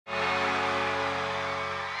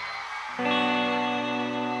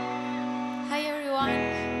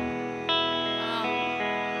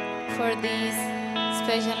for this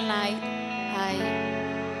special night, I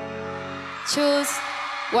choose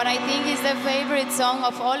what I think is the favorite song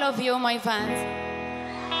of all of you, my fans.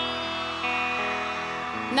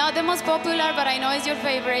 Not the most popular, but I know it's your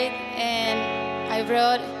favorite, and I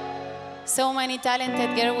brought so many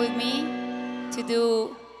talented girls with me to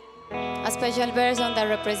do a special version that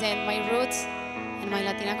represents my roots and my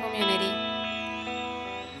Latina community.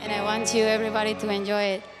 And I want you, everybody, to enjoy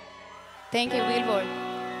it. Thank you, Billboard.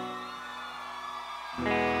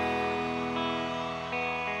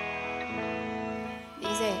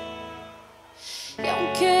 Dice, y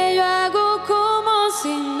aunque yo hago como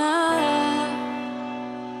si nada,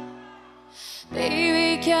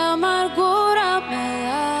 baby, qué amargura me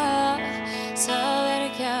da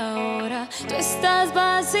saber que ahora tú estás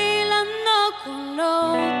vacilando con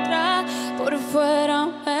otra. Por fuera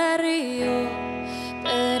me río,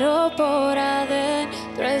 pero por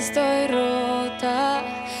adentro estoy rota.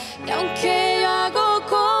 Y aunque yo hago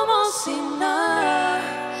como si nada,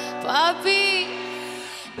 papi,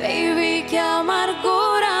 baby, qué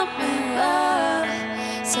amargura me da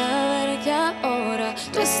saber que ahora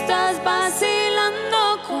tú estás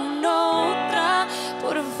vacilando con otra.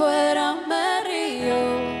 Por fuera me río,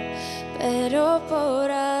 pero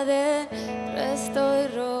por adentro estoy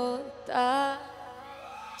rota.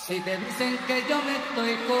 Si te dicen que yo me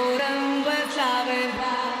estoy curando es la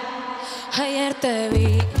verdad. Ayer te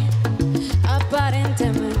vi,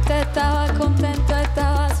 aparentemente estabas contento,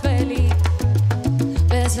 estabas feliz,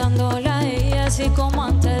 besándola a ella así como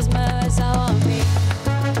antes me besaba a mí.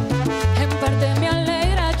 En parte me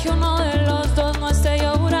alegra que uno de los dos no esté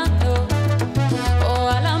llorando.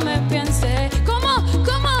 Ojalá me piense como,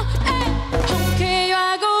 aunque yo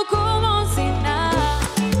hago como si nada.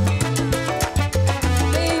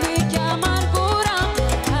 Baby, qué amargura me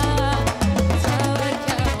da saber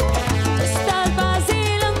que ahora tú estás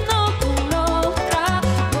vacilando con otra.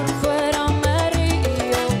 Por fuera me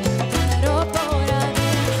río, pero por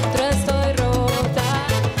adentro estoy rota.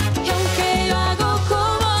 Y aunque yo hago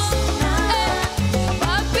como si nada,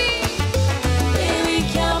 papi, baby,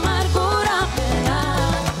 qué amargura me da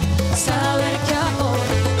saber que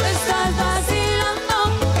ahora tú estás vacilando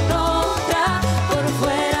con otra. Por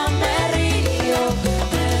fuera me río,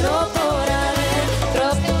 pero por adentro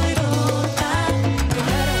estoy rota.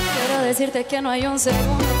 Primero quiero decirte que no hay un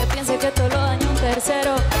segundo que piense que todo lo daña un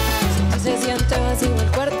tercero. Si se siente vacío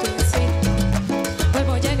el cuarto, sí,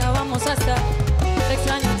 vuelvo, llega, vamos hasta te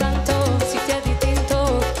extraño.